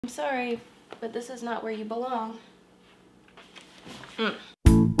I'm sorry, but this is not where you belong. Hey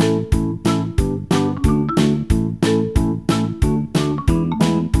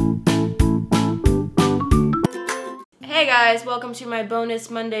guys, welcome to my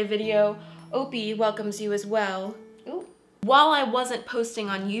bonus Monday video. Opie welcomes you as well. Ooh. While I wasn't posting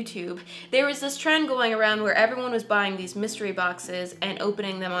on YouTube, there was this trend going around where everyone was buying these mystery boxes and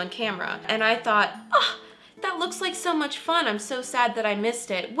opening them on camera. And I thought, oh, that looks like so much fun. I'm so sad that I missed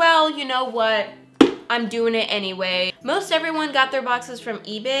it. Well, you know what? I'm doing it anyway. Most everyone got their boxes from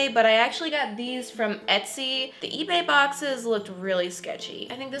eBay, but I actually got these from Etsy. The eBay boxes looked really sketchy.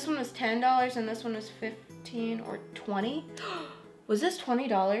 I think this one was $10 and this one was $15 or $20. Was this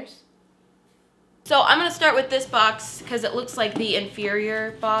 $20? So I'm gonna start with this box because it looks like the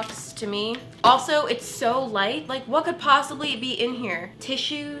inferior box to me. Also, it's so light. Like, what could possibly be in here?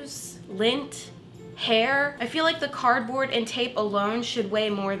 Tissues, lint, hair. I feel like the cardboard and tape alone should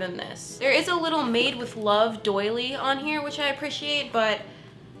weigh more than this. There is a little made with love doily on here, which I appreciate, but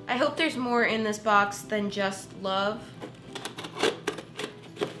I hope there's more in this box than just love.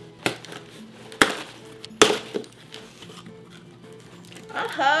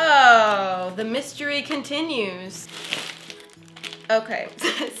 Oh, the mystery continues. Okay,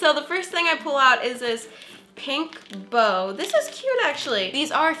 so the first thing I pull out is this pink bow. This is cute, actually.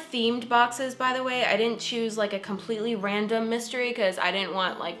 These are themed boxes, by the way. I didn't choose like a completely random mystery because I didn't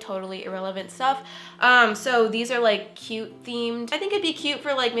want like totally irrelevant stuff. So these are like cute themed. I think it'd be cute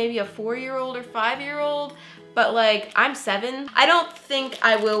for like maybe a 4-year-old or 5-year-old. But like, I'm 7. I don't think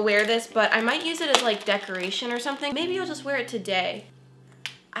I will wear this, but I might use it as like decoration or something. Maybe I'll just wear it today.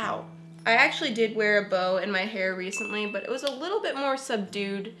 Ow. I actually did wear a bow in my hair recently, but it was a little bit more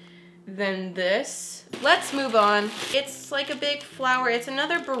subdued than this. Let's move on. It's like a big flower. It's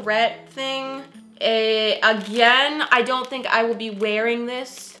another barrette thing. Again, I don't think I will be wearing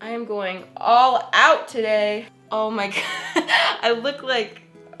this. I am going all out today. Oh my god. I look like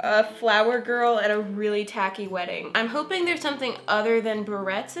a flower girl at a really tacky wedding. I'm hoping there's something other than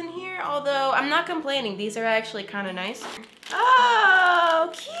barrettes in here, although I'm not complaining. These are actually kind of nice.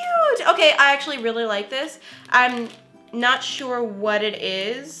 Oh, cute. Okay, I actually really like this. I'm not sure what it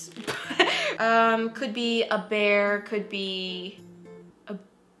is. Could be a bear, could be a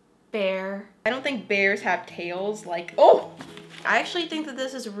bear. I don't think bears have tails like, oh! I actually think that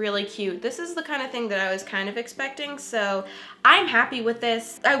this is really cute. This is the kind of thing that I was kind of expecting, so I'm happy with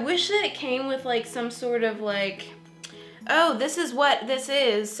this. I wish that it came with like some sort of like, oh, this is what this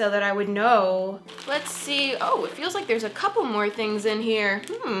is, so that I would know. Let's see. Oh, it feels like there's a couple more things in here.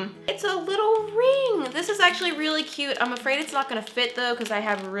 It's a little ring. This is actually really cute. I'm afraid it's not gonna fit though, because I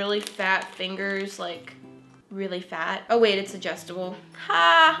have really fat fingers, like really fat. Oh wait, it's adjustable.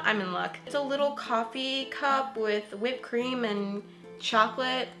 Ha, I'm in luck. It's a little coffee cup with whipped cream and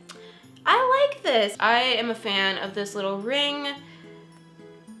chocolate. I like this. I am a fan of this little ring.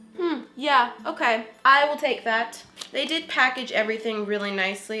 Yeah, okay. I will take that. They did package everything really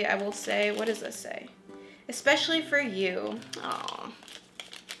nicely, I will say. What does this say? Especially for you. Oh,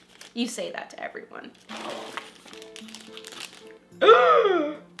 you say that to everyone.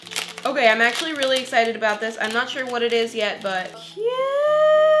 Okay, I'm actually really excited about this. I'm not sure what it is yet, but cute.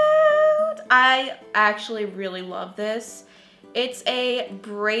 I actually really love this. It's a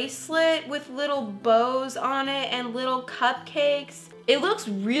bracelet with little bows on it and little cupcakes. It looks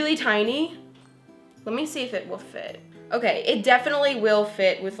really tiny. Let me see if it will fit. Okay, it definitely will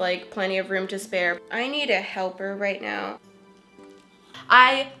fit with like plenty of room to spare. I need a helper right now.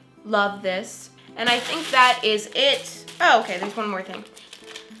 I love this, and I think that is it. Oh, okay, there's one more thing.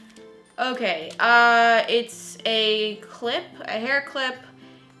 Okay, it's a clip, a hair clip.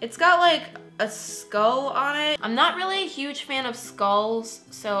 It's got like a skull on it. I'm not really a huge fan of skulls,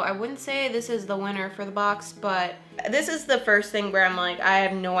 so I wouldn't say this is the winner for the box, but this is the first thing where I'm like, I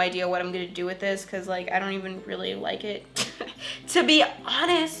have no idea what I'm gonna do with this, because like, I don't even really like it. To be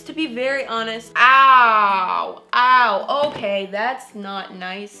honest, to be very honest. Ow, ow, okay, that's not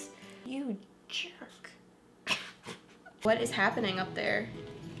nice. You jerk. What is happening up there?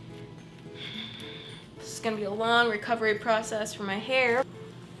 This is gonna be a long recovery process for my hair.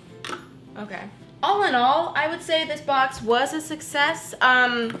 Okay. All in all, I would say this box was a success.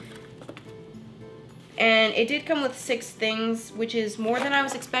 And it did come with 6 things, which is more than I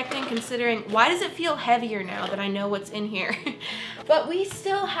was expecting, considering why does it feel heavier now that I know what's in here? But we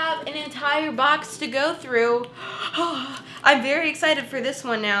still have an entire box to go through. I'm very excited for this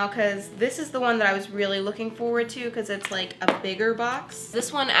one now, because this is the one that I was really looking forward to, because it's like a bigger box.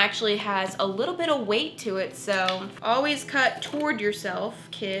 This one actually has a little bit of weight to it, so always cut toward yourself,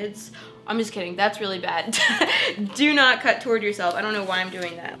 kids. I'm just kidding. That's really bad. Do not cut toward yourself. I don't know why I'm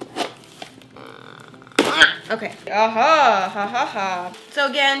doing that. Okay. Aha, ha ha ha. So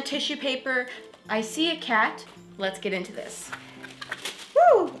again, tissue paper. I see a cat. Let's get into this.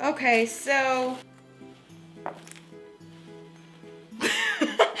 Woo! Okay, so.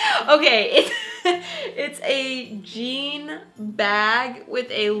 Okay, it's a jean bag with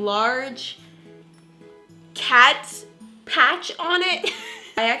a large cat patch on it.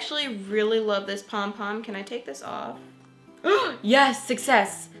 I actually really love this pom-pom. Can I take this off? Yes,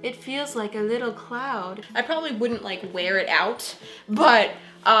 success. It feels like a little cloud. I probably wouldn't like wear it out, but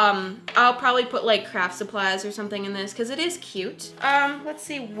I'll probably put like craft supplies or something in this because it is cute. Let's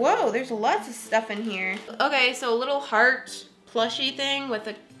see. Whoa, there's lots of stuff in here. Okay, so a little heart plushie thing with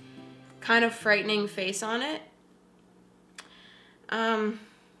a kind of frightening face on it. I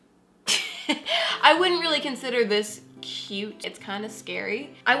wouldn't really consider this cute. It's kind of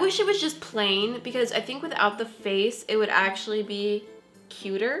scary. I wish it was just plain because I think without the face it would actually be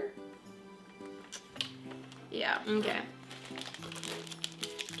cuter. Yeah, okay.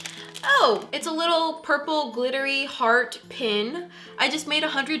 Oh, it's a little purple glittery heart pin. I just made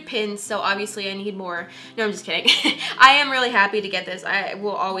 100 pins, so obviously I need more. No, I'm just kidding. I am really happy to get this. I will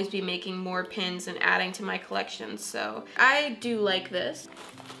always be making more pins and adding to my collection, so I do like this.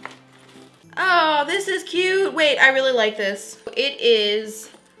 Oh, this is cute. Wait, I really like this. It is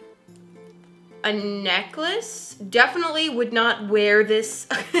a necklace. Definitely would not wear this.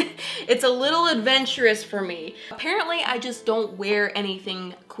 It's a little adventurous for me. Apparently, I just don't wear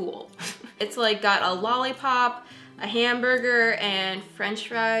anything cool. It's like got a lollipop, a hamburger, and french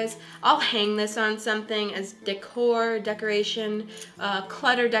fries. I'll hang this on something as decoration,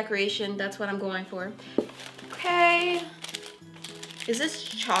 clutter decoration. That's what I'm going for. Okay. Is this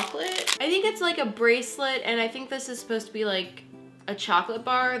chocolate? I think it's like a bracelet, and I think this is supposed to be like a chocolate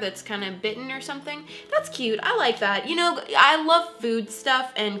bar that's kind of bitten or something. That's cute. I like that. You know, I love food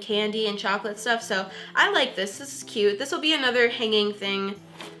stuff and candy and chocolate stuff, so I like this. This is cute. This will be another hanging thing.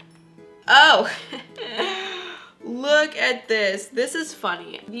 Oh, look at this. This is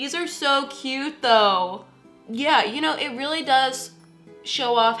funny. These are so cute though. Yeah, you know, it really does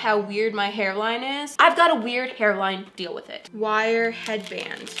show off how weird my hairline is. I've got a weird hairline, deal with it. Wire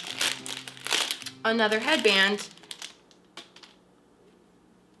headband. Another headband.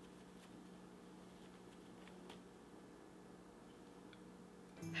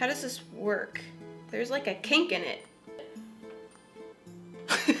 How does this work? There's like a kink in it.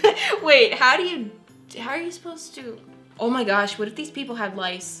 Wait, how are you supposed to? Oh my gosh, what if these people had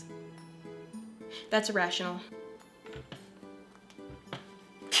lice? That's irrational.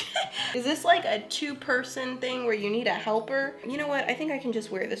 Is this like a two-person thing where you need a helper? You know what? I think I can just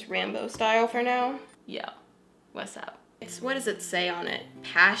wear this Rambo style for now. Yo, what's up? What does it say on it?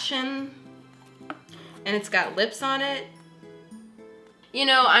 Passion? And it's got lips on it. You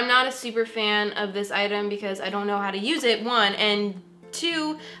know, I'm not a super fan of this item because I don't know how to use it, one, and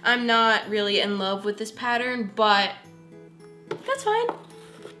two, I'm not really in love with this pattern, but that's fine.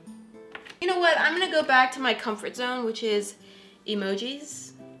 You know what? I'm gonna go back to my comfort zone, which is emojis.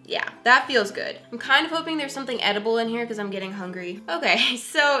 Yeah, that feels good. I'm kind of hoping there's something edible in here because I'm getting hungry. Okay,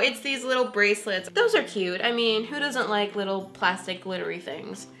 so it's these little bracelets. Those are cute. I mean, who doesn't like little plastic glittery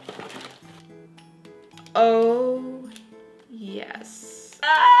things? Oh, yes.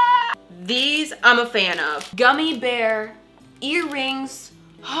 Ah! These I'm a fan of. Gummy bear earrings.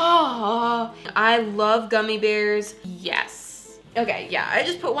 Oh, I love gummy bears. Yes. Okay, yeah, I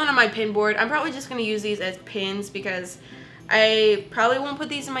just put one on my pin board. I'm probably just gonna use these as pins because I probably won't put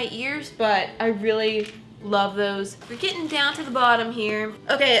these in my ears, but I really love those. We're getting down to the bottom here.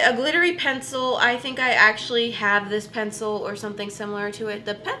 Okay, a glittery pencil. I think I actually have this pencil or something similar to it.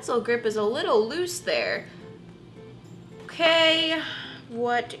 The pencil grip is a little loose there. Okay,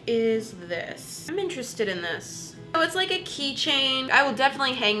 what is this? I'm interested in this. So it's like a keychain. I will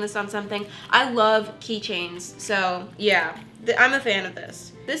definitely hang this on something. I love keychains, so yeah, I'm a fan of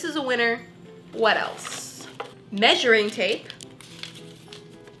this. This is a winner. What else? Measuring tape.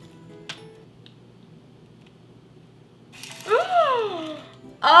 Oh,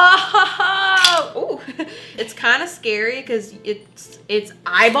 ooh. It's kind of scary because it's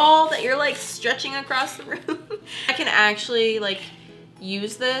eyeball that you're like stretching across the room. I can actually like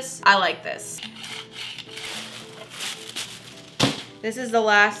use this. I like this. This is the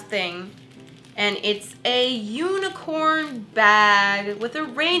last thing, and it's a unicorn bag with a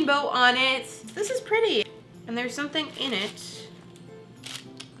rainbow on it. This is pretty. And there's something in it.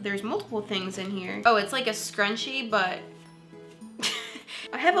 There's multiple things in here. Oh, it's like a scrunchie, but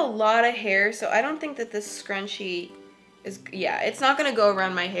I have a lot of hair, so I don't think that this scrunchie yeah, it's not gonna go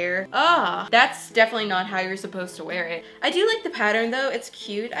around my hair. Ah, that's definitely not how you're supposed to wear it. I do like the pattern though, it's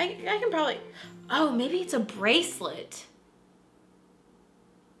cute. I can probably, oh, maybe it's a bracelet.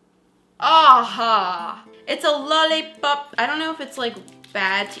 Aha! It's a lollipop. I don't know if it's like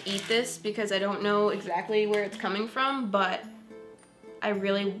bad to eat this because I don't know exactly where it's coming from, but I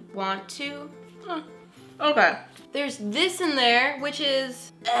really want to. Okay. There's this in there, which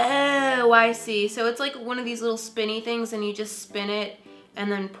is, oh, I see. So it's like one of these little spinny things and you just spin it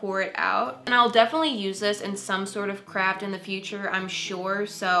and then pour it out. And I'll definitely use this in some sort of craft in the future, I'm sure.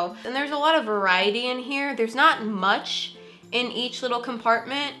 So, and there's a lot of variety in here. There's not much in each little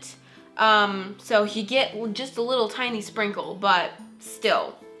compartment. So you get just a little tiny sprinkle, but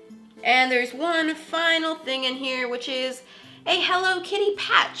still. And there's one final thing in here, which is a Hello Kitty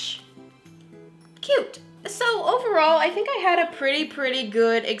patch. Cute. So overall, I think I had a pretty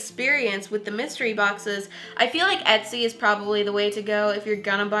good experience with the mystery boxes. I feel like Etsy is probably the way to go if you're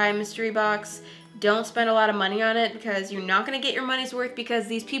gonna buy a mystery box. Don't spend a lot of money on it because you're not gonna get your money's worth because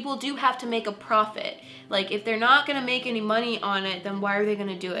these people do have to make a profit. Like if they're not gonna make any money on it, then why are they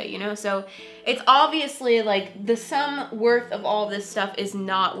gonna do it, you know? So it's obviously like the sum worth of all this stuff is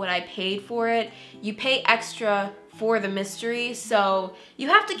not what I paid for it. You pay extra for the mystery, so you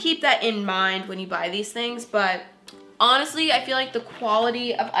have to keep that in mind when you buy these things. But honestly, I feel like the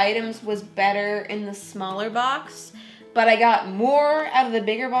quality of items was better in the smaller box, but I got more out of the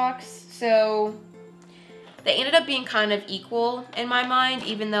bigger box, so they ended up being kind of equal in my mind,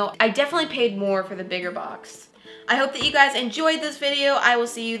 even though I definitely paid more for the bigger box. I hope that you guys enjoyed this video. I will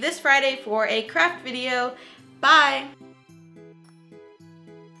see you this Friday for a craft video. Bye!